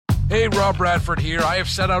Hey, Rob Bradford here. I have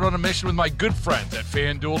set out on a mission with my good friends at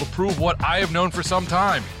FanDuel to prove what I have known for some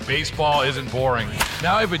time. Baseball isn't boring.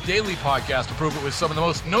 Now I have a daily podcast to prove it with some of the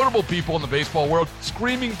most notable people in the baseball world,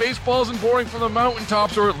 screaming baseball isn't boring from the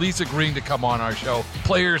mountaintops, or at least agreeing to come on our show.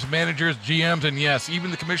 Players, managers, GMs, and yes, even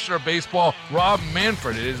the commissioner of baseball, Rob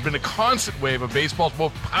Manfred. It has been a constant wave of baseball's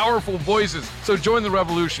most powerful voices. So join the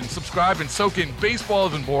revolution. Subscribe and soak in Baseball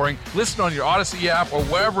Isn't Boring. Listen on your Odyssey app or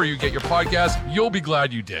wherever you get your podcasts. You'll be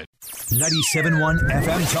glad you did. 97.1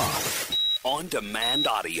 FM Talk. On-demand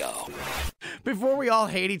audio. Before we all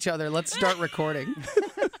hate each other, let's start recording.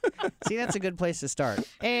 See, that's a good place to start.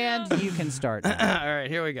 And you can start All now.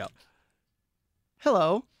 right, here we go.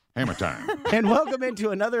 Hello, Hammer time. and welcome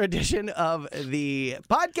into another edition of the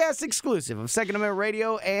podcast exclusive of Second Amendment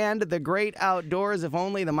Radio and the Great Outdoors. If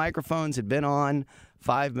only the microphones had been on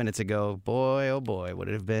 5 minutes ago. Boy, oh boy, would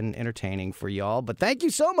it have been entertaining for y'all. But thank you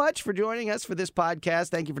so much for joining us for this podcast.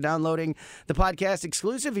 Thank you for downloading the podcast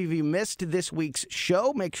exclusive. If you missed this week's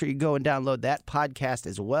show, make sure you go and download that podcast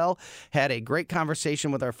as well. Had a great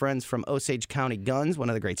conversation with our friends from Osage County Guns, one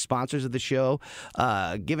of the great sponsors of the show,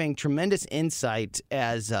 giving tremendous insight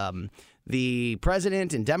as the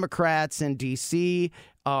president and Democrats in D.C.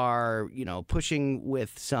 are, pushing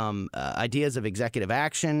with some ideas of executive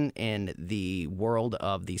action in the world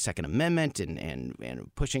of the Second Amendment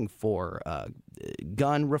and pushing for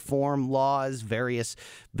gun reform laws, various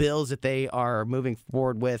bills that they are moving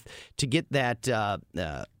forward with to get that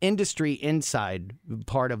industry inside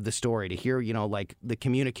part of the story, to hear, like the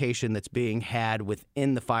communication that's being had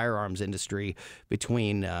within the firearms industry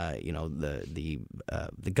between, the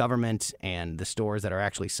government and the stores that are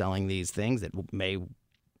actually selling these things that may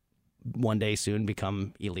one day soon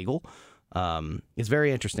become illegal. It's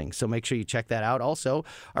very interesting, so make sure you check that out. Also,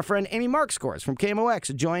 our friend Amy Markscores from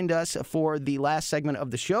KMOX joined us for the last segment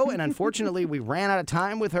of the show, and unfortunately, we ran out of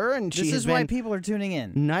time with her, and This is why people are tuning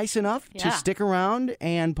in. Nice enough to stick around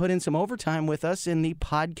and put in some overtime with us in the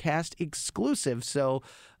podcast exclusive. So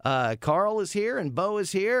Carl is here, and Bo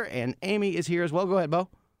is here, and Amy is here as well. Go ahead, Bo.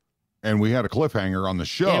 And we had a cliffhanger on the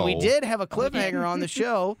show. Yeah, we did have a cliffhanger on the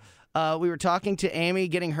show. We were talking to Amy,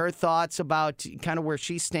 getting her thoughts about kind of where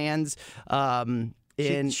she stands.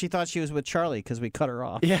 She thought she was with Charlie because we cut her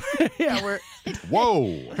off. Yeah, we're.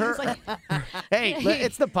 Whoa. Hey,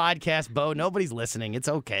 it's the podcast, Bo. Nobody's listening. It's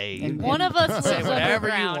okay. One of us Say lives whatever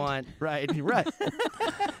underground. you want. Right.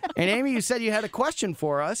 And Amy, you said you had a question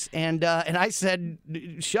for us, and I said,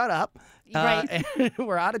 shut up. Right.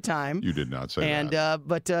 We're out of time. You did not say that.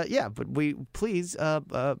 But we please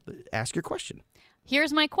ask your question.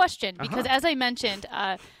 Here's my question, because as I mentioned,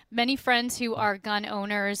 many friends who are gun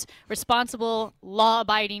owners, responsible,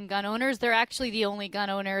 law-abiding gun owners, they're actually the only gun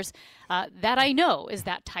owners that I know is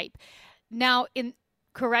that type. Now,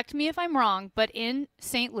 correct me if I'm wrong, but in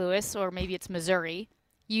St. Louis, or maybe it's Missouri,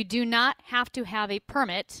 you do not have to have a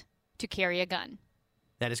permit to carry a gun.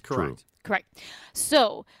 That is correct. True. Correct.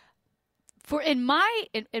 So,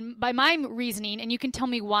 by my reasoning, and you can tell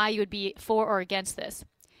me why you would be for or against this,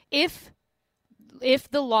 if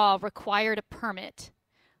the law required a permit,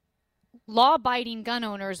 law-abiding gun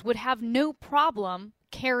owners would have no problem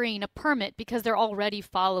carrying a permit because they're already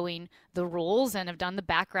following the rules and have done the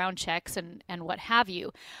background checks and what have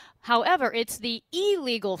you. However, it's the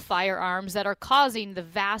illegal firearms that are causing the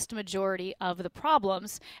vast majority of the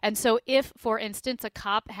problems. And so if, for instance, a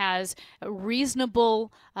cop has a reason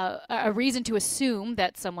to assume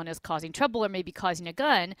that someone is causing trouble or maybe carrying a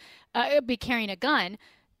gun,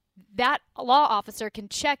 that law officer can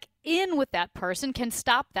check in with that person, can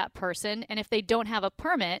stop that person, and if they don't have a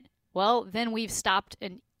permit, well, then we've stopped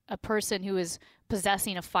a person who is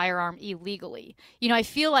possessing a firearm illegally. I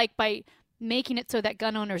feel like by making it so that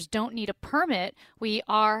gun owners don't need a permit, we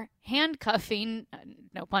are handcuffing,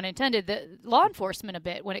 no pun intended, the law enforcement a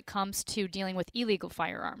bit when it comes to dealing with illegal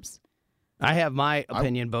firearms. I have my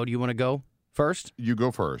opinion, Bo. Do you want to go first? You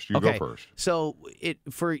go first. Go first. So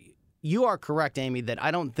you are correct, Amy, that I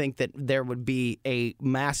don't think that there would be a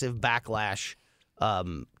massive backlash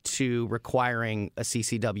to requiring a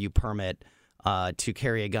CCW permit to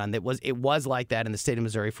carry a gun. It was like that in the state of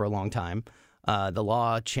Missouri for a long time. The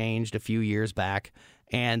law changed a few years back,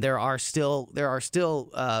 and there are still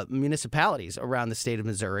municipalities around the state of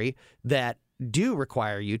Missouri that do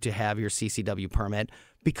require you to have your CCW permit.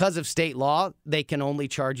 Because of state law, they can only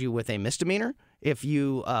charge you with a misdemeanor, if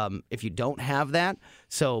you don't have that.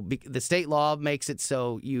 So the state law makes it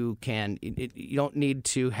so you don't need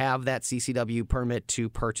to have that CCW permit to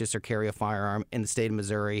purchase or carry a firearm in the state of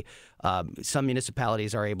Missouri. Some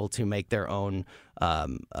municipalities are able to make their own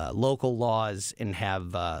local laws and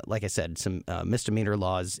have, like I said, some misdemeanor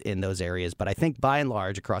laws in those areas. But I think by and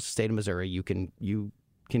large across the state of Missouri, you can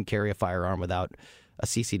carry a firearm without a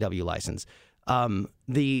CCW license.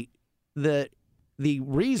 The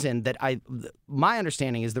reason that my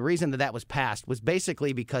understanding is the reason that was passed was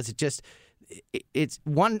basically because it's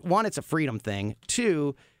one, it's a freedom thing.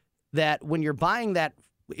 Two, that when you're buying that,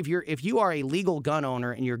 if you are a legal gun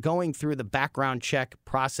owner and you're going through the background check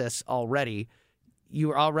process already, you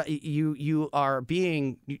know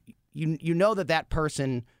that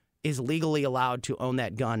person is legally allowed to own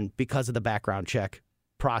that gun because of the background check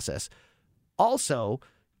process. Also,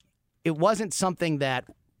 it wasn't something that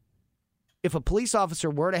if a police officer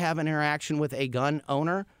were to have an interaction with a gun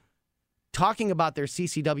owner, talking about their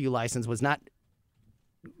CCW license was not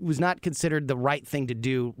considered the right thing to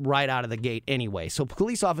do right out of the gate anyway. So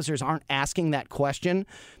police officers aren't asking that question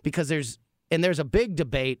because there's a big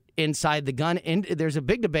debate inside the gun. There's a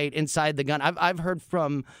big debate inside the gun. I've heard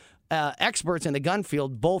from experts in the gun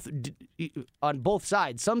field on both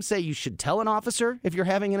sides. Some say you should tell an officer if you're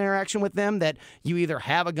having an interaction with them that you either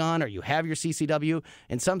have a gun or you have your CCW,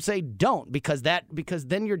 and some say don't because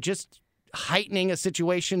then you're just heightening a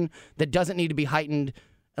situation that doesn't need to be heightened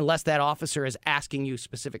unless that officer is asking you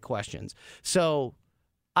specific questions. So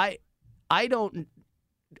I don't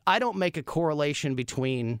make a correlation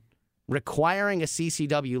between requiring a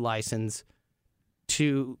CCW license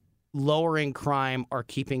to lowering crime or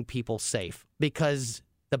keeping people safe, because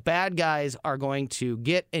the bad guys are going to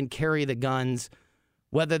get and carry the guns,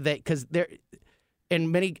 because they're in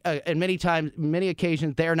many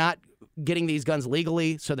occasions they're not getting these guns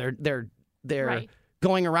legally, so they're Right.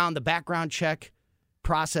 going around the background check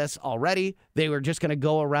process already. They were just going to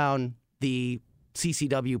go around the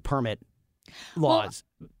CCW permit laws.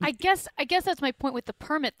 Well, I guess that's my point with the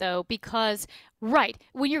permit, though, because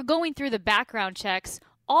when you're going through the background checks,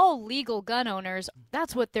 all legal gun owners,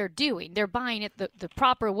 that's what they're doing. They're buying it the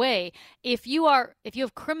proper way. If you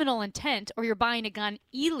have criminal intent or you're buying a gun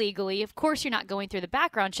illegally, of course you're not going through the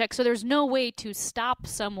background check. So there's no way to stop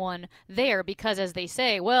someone there because, as they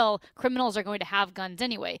say, well, criminals are going to have guns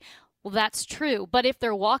anyway. Well, that's true. But if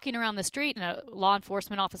they're walking around the street and a law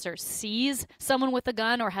enforcement officer sees someone with a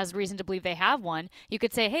gun or has reason to believe they have one, you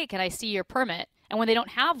could say, hey, can I see your permit? And when they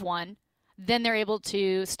don't have one, then they're able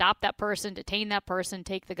to stop that person, detain that person,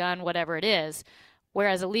 take the gun, whatever it is.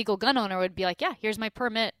 Whereas a legal gun owner would be like, yeah, here's my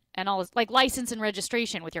permit and all this, like license and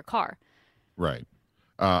registration with your car. Right.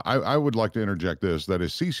 I would like to interject this, that a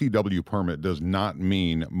CCW permit does not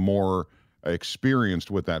mean more experienced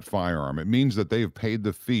with that firearm. It means that they've paid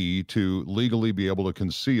the fee to legally be able to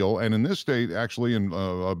conceal. And in this state, actually, in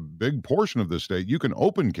a big portion of this state, you can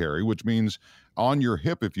open carry, which means on your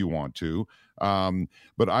hip if you want to.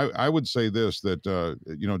 But I would say this, that,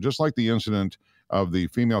 just like the incident of the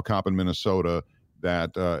female cop in Minnesota,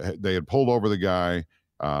 that they had pulled over the guy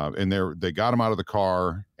and they got him out of the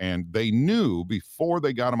car, and they knew before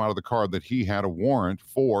they got him out of the car that he had a warrant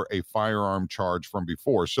for a firearm charge from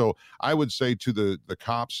before. So I would say to the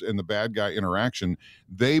cops and the bad guy interaction,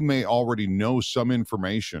 they may already know some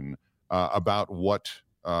information about what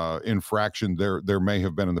infraction there may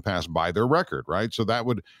have been in the past by their record, right? So that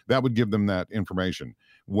would give them that information.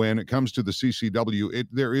 When it comes to the CCW,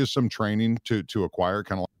 there is some training to acquire,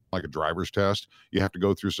 kind of like a driver's test. You have to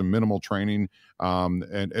go through some minimal training.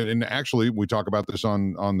 And actually, we talk about this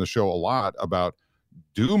on the show a lot about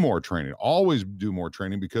do more training, always do more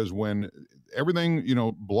training, because when everything,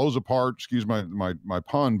 blows apart, excuse my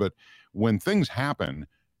pun, but when things happen,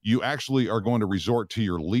 you actually are going to resort to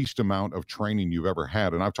your least amount of training you've ever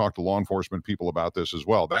had. And I've talked to law enforcement people about this as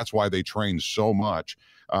well. That's why they train so much.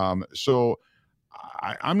 So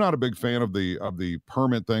I'm not a big fan of the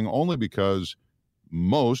permit thing, only because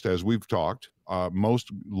most, as we've talked,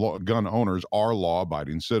 most gun owners are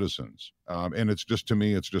law-abiding citizens. And it's just, to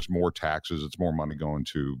me, it's just more taxes. It's more money going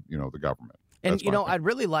to, the government. And, I'd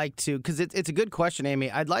really like to, because it's a good question,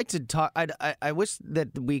 Amy. I'd like to talk. I wish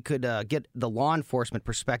that we could get the law enforcement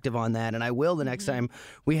perspective on that. And I will the next time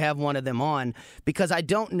we have one of them on, because I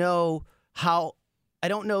don't know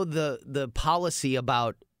the policy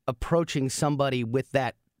about approaching somebody with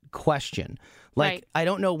that question. Like, Right. I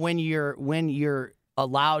don't know when you're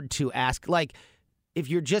allowed to ask, like, if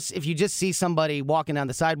you just see somebody walking down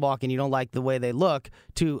the sidewalk and you don't like the way they look,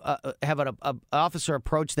 to have an officer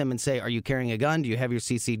approach them and say, "Are you carrying a gun? Do you have your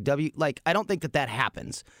CCW?" Like, I don't think that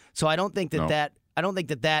happens. So I don't think that I don't think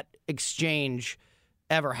that exchange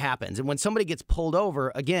ever happens. And when somebody gets pulled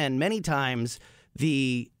over, again, many times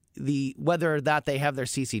the whether or not they have their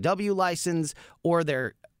CCW license or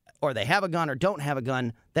they have a gun or don't have a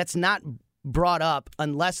gun, that's not brought up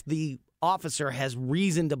unless the officer has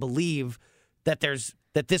reason to believe that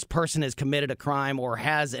this person has committed a crime or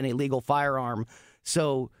has an illegal firearm.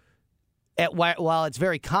 So while it's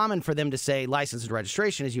very common for them to say license and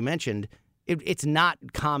registration, as you mentioned, it's not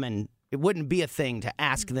common. It wouldn't be a thing to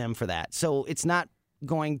ask them for that. So it's not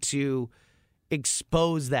going to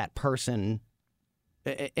expose that person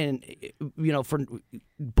and for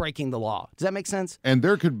breaking the law. Does that make sense? And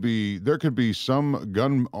there could be some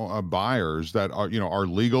gun buyers that are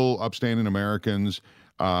legal, upstanding Americans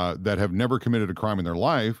that have never committed a crime in their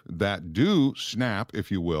life that do snap, if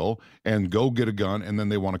you will, and go get a gun, and then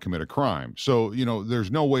they want to commit a crime. So, there's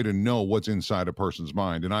no way to know what's inside a person's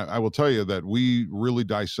mind. And I will tell you that we really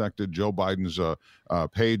dissected Joe Biden's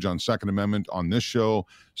page on Second Amendment on this show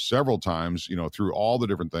several times, through all the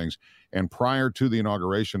different things. And prior to the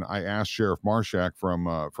inauguration, I asked Sheriff Marshak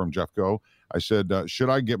from Jeffco, I said, should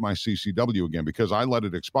I get my CCW again? Because I let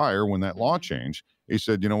it expire when that law changed. He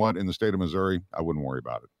said, you know what? In the state of Missouri, I wouldn't worry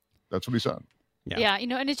about it. That's what he said. Yeah,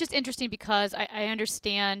 and it's just interesting because I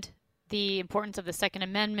understand the importance of the Second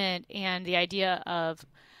Amendment and the idea of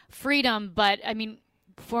freedom. But, I mean,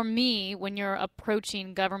 for me, when you're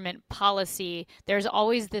approaching government policy, there's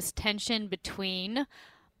always this tension between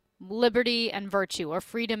liberty and virtue, or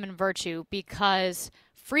freedom and virtue, because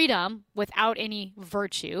freedom without any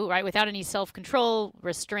virtue, right, without any self-control,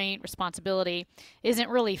 restraint, responsibility, isn't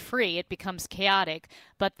really free. It becomes chaotic.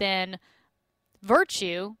 But then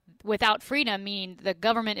virtue without freedom, meaning the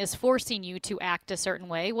government is forcing you to act a certain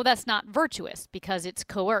way, well, that's not virtuous because it's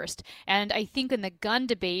coerced. And I think in the gun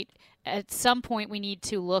debate, at some point we need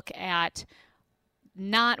to look at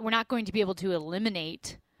we're not going to be able to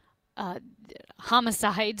eliminate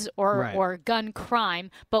homicides or gun crime,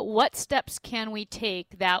 but what steps can we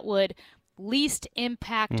take that would least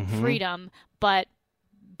impact freedom, but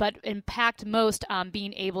impact most on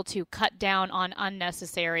being able to cut down on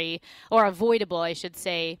unnecessary or avoidable, I should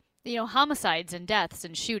say, homicides and deaths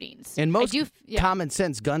and shootings. And most common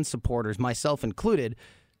sense gun supporters, myself included,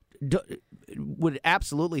 would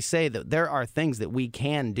absolutely say that there are things that we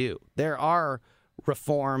can do. There are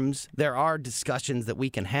reforms, there are discussions that we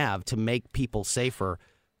can have to make people safer.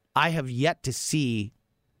 I have yet to see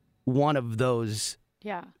one of those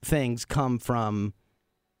things come from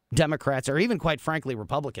Democrats or even, quite frankly,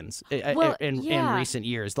 Republicans in recent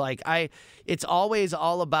years. It's always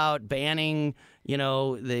all about banning,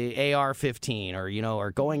 the AR-15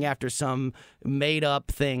 or going after some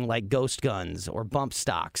made-up thing like ghost guns or bump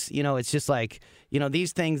stocks. It's just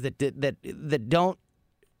these things that don't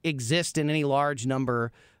exist in any large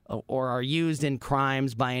number or are used in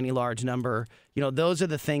crimes by any large number. Those are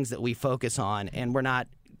the things that we focus on, and we're not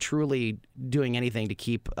truly doing anything to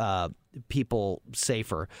keep people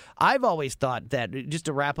safer. I've always thought that, just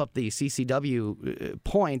to wrap up the CCW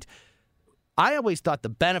point, I always thought the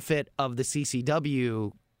benefit of the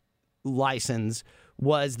CCW license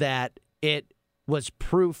was that it was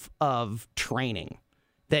proof of training.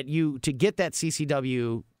 That to get that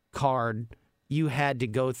CCW card, you had to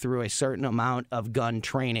go through a certain amount of gun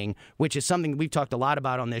training, which is something we've talked a lot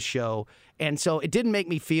about on this show. And so it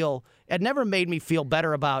never made me feel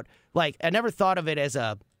better about, I never thought of it as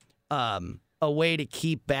a way to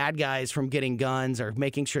keep bad guys from getting guns or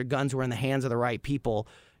making sure guns were in the hands of the right people.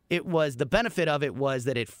 The benefit of it was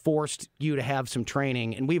that it forced you to have some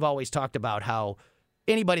training. And we've always talked about how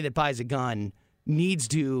anybody that buys a gun needs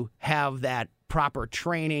to have that proper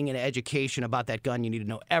training and education about that gun. You need to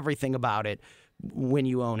know everything about it when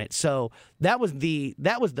you own it. So that was the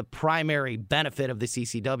primary benefit of the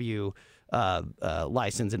CCW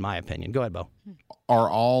license, in my opinion. Go ahead, Bo. Are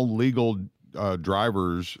all legal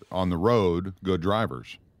drivers on the road good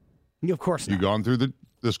drivers? Of course not. You've gone through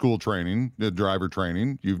the school training, the driver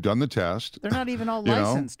training. You've done the test. They're not even all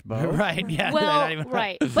licensed, Bo. Right? Yeah. Well,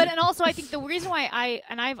 right. But and also, I think the reason why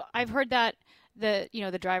I've heard that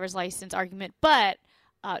the driver's license argument, but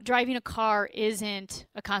driving a car isn't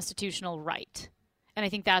a constitutional right. And I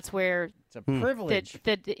think that's where it's a privilege.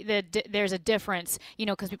 There's a difference,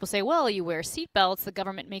 because people say, well, you wear seatbelts, the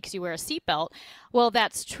government makes you wear a seatbelt. Well,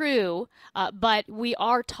 that's true, but we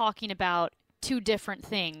are talking about two different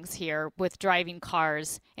things here with driving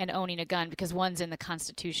cars and owning a gun, because one's in the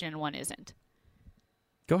Constitution and one isn't.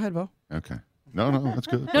 Go ahead, Bo. Okay. No, that's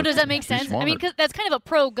good. No, does that make She's sense? I mean, smart. because that's kind of a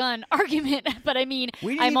pro-gun argument, but I mean,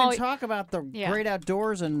 We didn't I'm even always talk about the great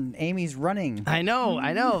outdoors and Amy's running. I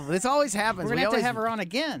know. This always happens. We're going to have always, to have her on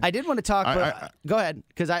again. I did want to talk, but go ahead,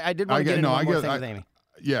 because I did want to get into one more thing with Amy.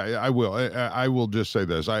 Yeah, I will. I will just say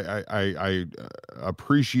this. I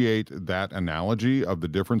appreciate that analogy of the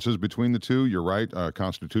differences between the two. You're right, a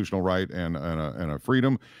constitutional right and a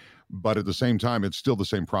freedom. But at the same time, it's still the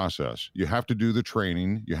same process. You have to do the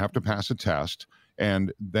training. You have to pass a test.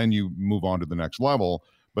 And then you move on to the next level.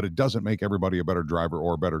 But it doesn't make everybody a better driver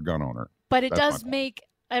or a better gun owner. But it does make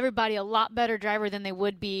everybody a lot better driver than they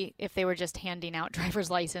would be if they were just handing out driver's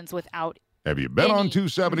license without Have you been on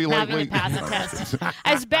 270 having lately? to pass a test.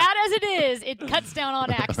 As bad as it is, it cuts down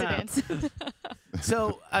on accidents.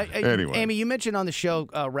 So, Anyway. Amy, you mentioned on the show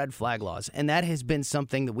red flag laws, and that has been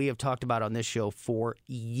something that we have talked about on this show for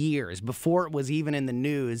years. Before it was even in the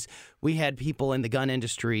news, we had people in the gun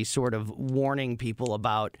industry sort of warning people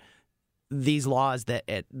about these laws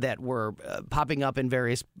that were popping up in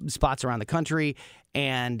various spots around the country,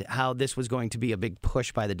 and how this was going to be a big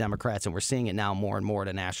push by the Democrats, and we're seeing it now more and more at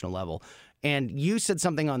a national level. And you said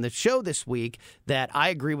something on the show this week that I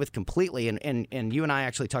agree with completely, and you and I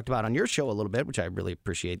actually talked about on your show a little bit, which I really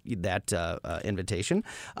appreciate that invitation,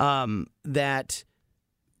 that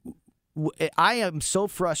I am so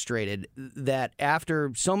frustrated that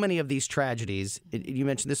after so many of these tragedies, you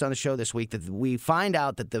mentioned this on the show this week, that we find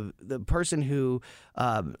out that the person who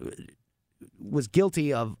was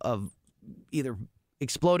guilty of either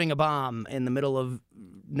exploding a bomb in the middle of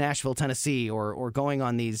Nashville, Tennessee, or going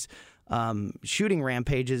on these shooting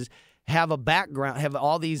rampages have a background, have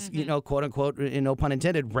all these, quote unquote, no pun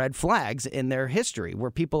intended, red flags in their history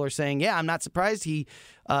where people are saying, yeah, I'm not surprised he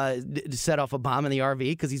set off a bomb in the RV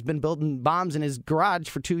because he's been building bombs in his garage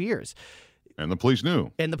for 2 years. And the police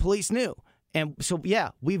knew. And so, yeah,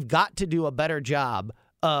 we've got to do a better job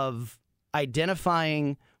of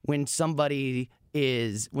identifying when somebody's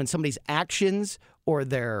actions or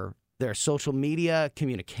their social media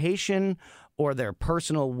communication or their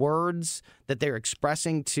personal words that they're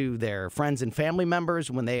expressing to their friends and family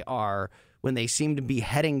members when they seem to be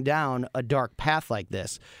heading down a dark path like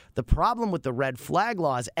this. The problem with the red flag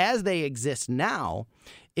laws as they exist now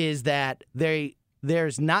is that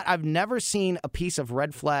I've never seen a piece of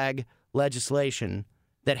red flag legislation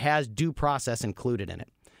that has due process included in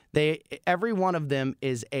it. Every one of them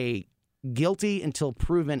is a guilty until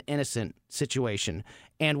proven innocent situation.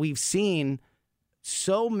 And we've seen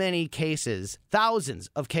so many cases, thousands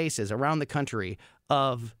of cases around the country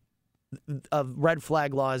of red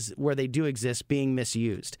flag laws where they do exist being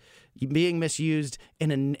misused in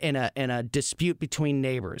a dispute between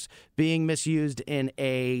neighbors, being misused in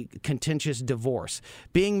a contentious divorce,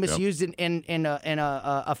 being misused in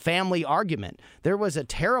a family argument. There was a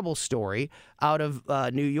terrible story out of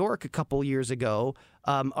New York a couple years ago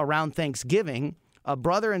around Thanksgiving. A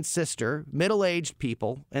brother and sister, middle-aged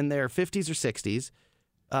people in their 50s or 60s.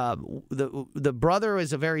 The brother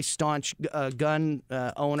is a very staunch gun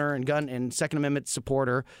owner and Second Amendment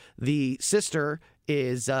supporter. The sister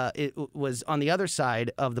was on the other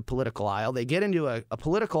side of the political aisle. They get into a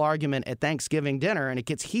political argument at Thanksgiving dinner, and it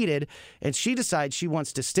gets heated, and she decides she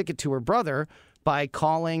wants to stick it to her brother by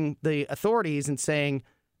calling the authorities and saying,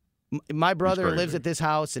 my brother lives at this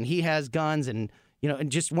house, and he has guns, and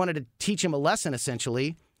just wanted to teach him a lesson,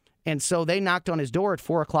 essentially. And so they knocked on his door at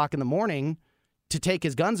 4 o'clock in the morning to take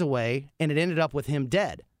his guns away, and it ended up with him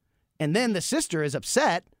dead. And then the sister is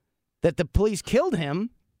upset that the police killed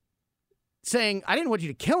him, saying, I didn't want you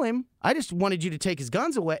to kill him. I just wanted you to take his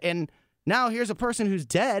guns away. And now here's a person who's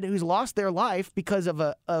dead, who's lost their life because of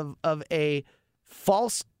a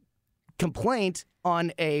false complaint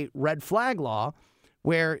on a red flag law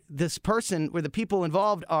where the people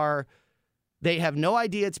involved they have no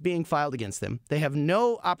idea it's being filed against them. They have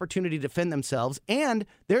no opportunity to defend themselves. And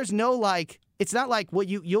there's no it's not like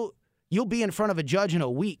you'll be in front of a judge in a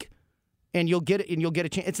week and you'll get a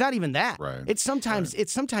chance. It's not even that. Right. It's sometimes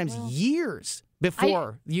years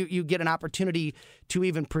before you get an opportunity to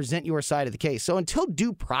even present your side of the case. So until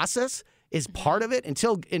due process is part of it,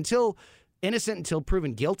 until innocent until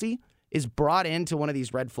proven guilty is brought into one of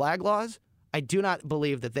these red flag laws, I do not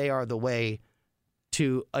believe that they are the way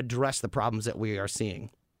to address the problems that we are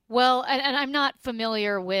seeing. Well, and I'm not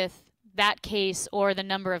familiar with that case or the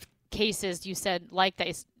number of cases you said like that.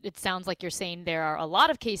 It sounds like you're saying there are a lot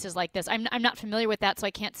of cases like this. I'm not familiar with that, so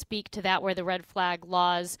I can't speak to that where the red flag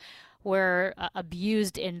laws were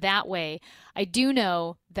abused in that way. I do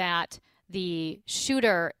know that the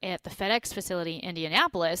shooter at the FedEx facility in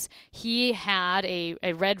Indianapolis, he had a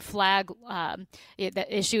red flag that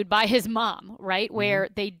issued by his mom, right? Where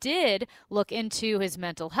they did look into his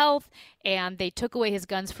mental health and they took away his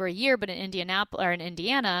guns for a year, but in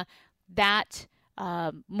Indiana, that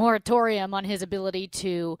moratorium on his ability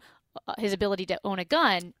to own a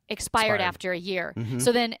gun expired after a year.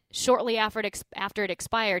 So then shortly after it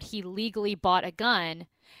expired, he legally bought a gun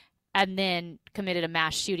and then committed a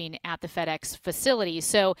mass shooting at the FedEx facility.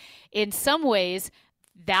 So in some ways,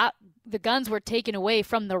 that the guns were taken away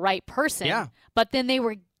from the right person, but then they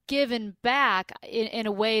were given back in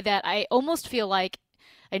a way that I almost feel like,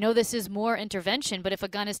 I know this is more intervention, but if a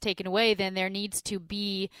gun is taken away, then there needs to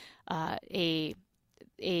be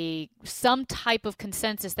some type of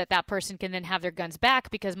consensus that person can then have their guns back,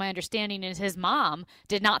 because my understanding is his mom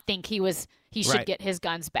did not think he should get his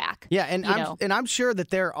guns back. Yeah, and I'm sure that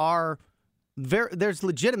there's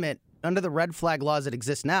legitimate, under the red flag laws that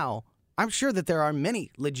exist now, I'm sure that there are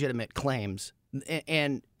many legitimate claims,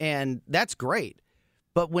 and that's great.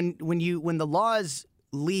 But when the laws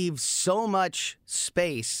leave so much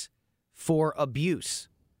space for abuse,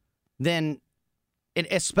 then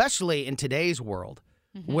especially in today's world,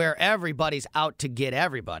 where everybody's out to get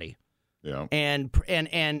everybody, and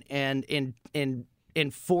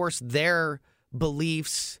enforce their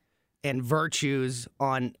beliefs and virtues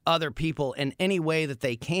on other people in any way that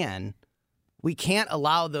they can, we can't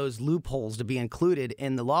allow those loopholes to be included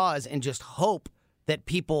in the laws and just hope that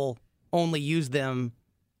people only use them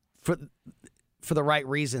for the right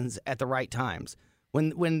reasons at the right times.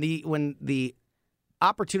 When the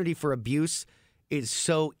opportunity for abuse is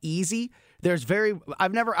so easy,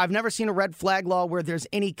 I've never seen a red flag law where there's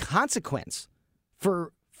any consequence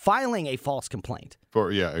for filing a false complaint.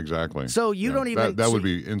 Exactly. So you don't even that would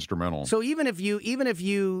be instrumental. So even if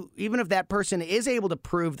that person is able to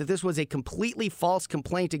prove that this was a completely false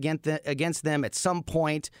complaint against them at some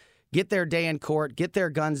point, get their day in court, get their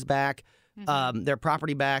guns back, their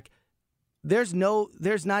property back, there's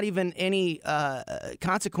not even any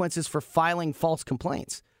consequences for filing false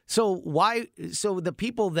complaints. So the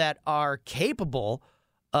people that are capable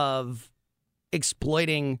of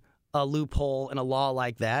exploiting a loophole in a law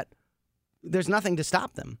like that, there's nothing to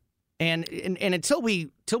stop them. And until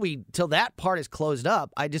that part is closed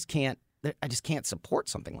up, I just can't support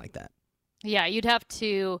something like that. Yeah, you'd have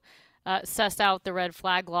to suss out the red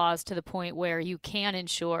flag laws to the point where you can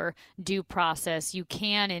ensure due process. You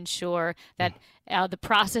can ensure that the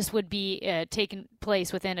process would be taking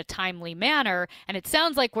place within a timely manner. And it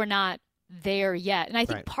sounds like we're not there yet. And I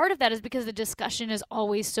think part of that is because the discussion is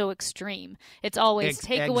always so extreme. It's always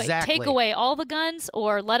take away all the guns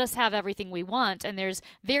or let us have everything we want. And there's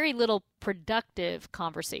very little productive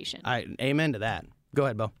conversation. Amen to that. Go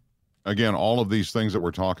ahead, Bo. Again, all of these things that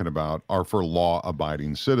we're talking about are for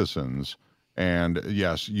law-abiding citizens. And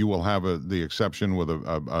yes, you will have the exception with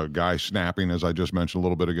a guy snapping, as I just mentioned a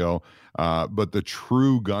little bit ago. But the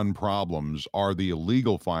true gun problems are the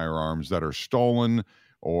illegal firearms that are stolen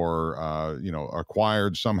or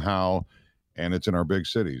acquired somehow, and it's in our big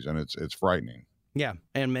cities, and it's frightening. Yeah,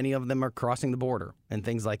 and many of them are crossing the border and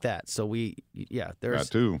things like that. So there's that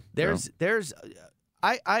too. There's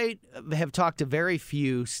I have talked to very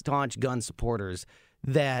few staunch gun supporters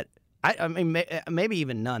that I mean maybe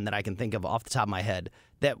even none that I can think of off the top of my head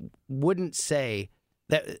that wouldn't say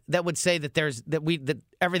that would say that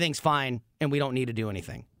everything's fine and we don't need to do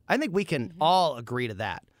anything. I think we can all agree to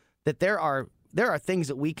that there are things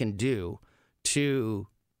that we can do to,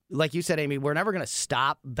 like you said, Amy, we're never going to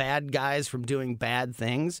stop bad guys from doing bad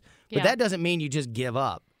things, but that doesn't mean you just give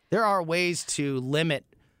up. There are ways to limit,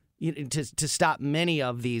 to stop many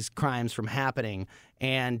of these crimes from happening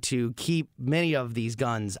and to keep many of these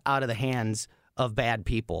guns out of the hands of bad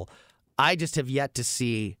people. I just have yet to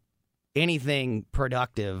see anything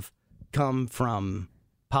productive come from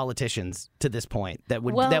politicians to this point that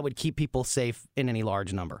would keep people safe in any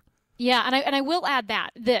large number. Yeah, and I will add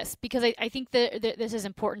this because I think that this is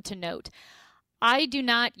important to note. I do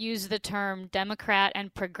not use the term Democrat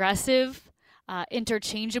and progressive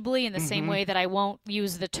interchangeably in the same way that I won't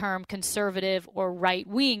use the term conservative or right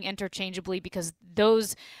wing interchangeably, because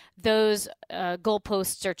those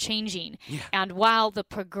goalposts are changing. Yeah. And while the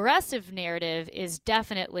progressive narrative is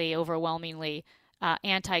definitely overwhelmingly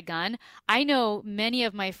anti-gun, I know many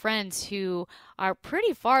of my friends who are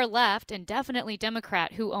pretty far left and definitely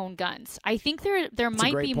Democrat who own guns. I think there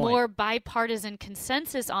might be more bipartisan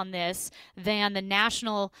consensus on this than the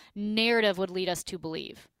national narrative would lead us to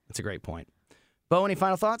believe. That's a great point. Bo, any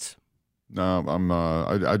final thoughts? No,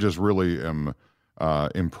 I just really am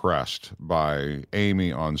impressed by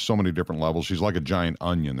Amy on so many different levels. She's like a giant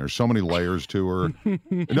onion. There's so many layers to her.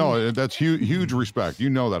 No, that's huge respect. You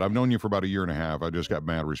know that. I've known you for about a year and a half. I just got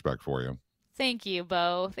mad respect for you. Thank you,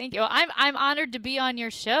 Bo. Thank you. I'm honored to be on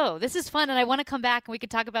your show. This is fun, and I want to come back and we can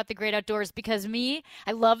talk about the great outdoors because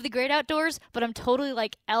I love the great outdoors, but I'm totally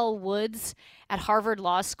like Elle Woods at Harvard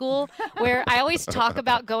Law School, where I always talk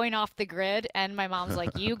about going off the grid, and my mom's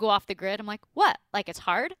like, "You go off the grid?" I'm like, "What? Like it's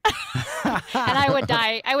hard?" And I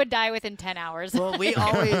would die within 10 hours. Well, we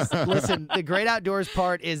always listen. The great outdoors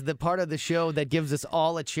part is the part of the show that gives us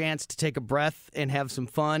all a chance to take a breath and have some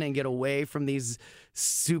fun and get away from these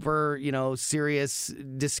super, serious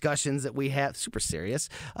discussions that we have. Super serious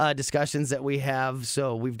discussions that we have.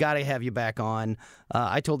 So we've got to have you back on.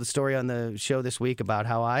 I told the story on the show this week about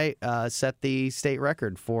how I set the state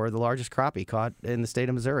record for the largest crappie caught in the state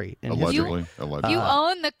of Missouri. Allegedly. You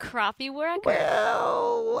own the crappie record?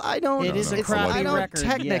 Well, I don't. It is a crappie I don't record,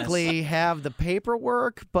 technically have the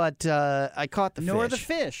paperwork, but I caught the Nor fish. the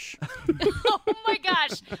fish. Oh my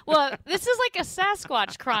gosh! Well, this is like a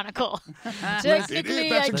Sasquatch chronicle. Technically,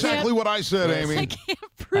 That's exactly what I said, I Amy. can't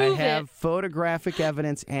I prove have it. photographic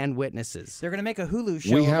evidence and witnesses. They're going to make a Hulu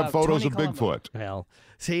show We have about photos Tony of Colombo. Bigfoot. Well,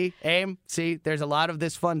 there's a lot of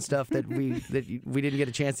this fun stuff that we didn't get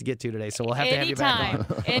a chance to get to today, so we'll have to have you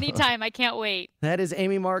back on. Anytime. I can't wait. That is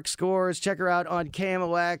Amy Mark Scores. Check her out on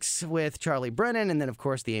KMOX with Charlie Brennan, and then, of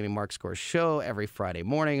course, the Amy Mark Scores show every Friday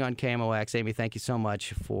morning on KMOX. Amy, thank you so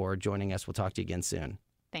much for joining us. We'll talk to you again soon.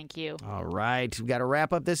 Thank you. All right. We've got to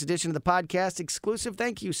wrap up this edition of the podcast exclusive.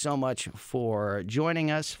 Thank you so much for joining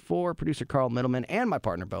us. For producer Carl Middleman and my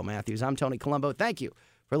partner, Bo Matthews, I'm Tony Colombo. Thank you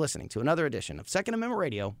for listening to another edition of Second Amendment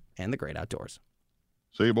Radio and the Great Outdoors.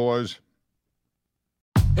 See you, boys.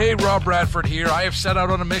 Hey, Rob Bradford here. I have set out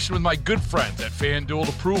on a mission with my good friends at FanDuel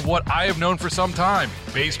to prove what I have known for some time.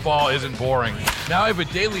 Baseball isn't boring. Now I have a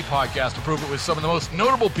daily podcast to prove it with some of the most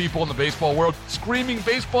notable people in the baseball world, screaming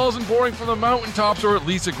baseball isn't boring from the mountaintops or at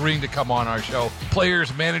least agreeing to come on our show.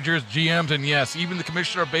 Players, managers, GMs, and yes, even the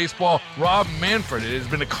commissioner of baseball, Rob Manfred. It has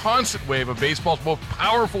been a constant wave of baseball's most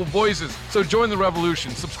powerful voices. So join the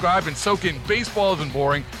revolution. Subscribe and soak in Baseball Isn't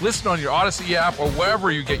Boring. Listen on your Odyssey app or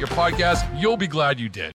wherever you get your podcasts. You'll be glad you did.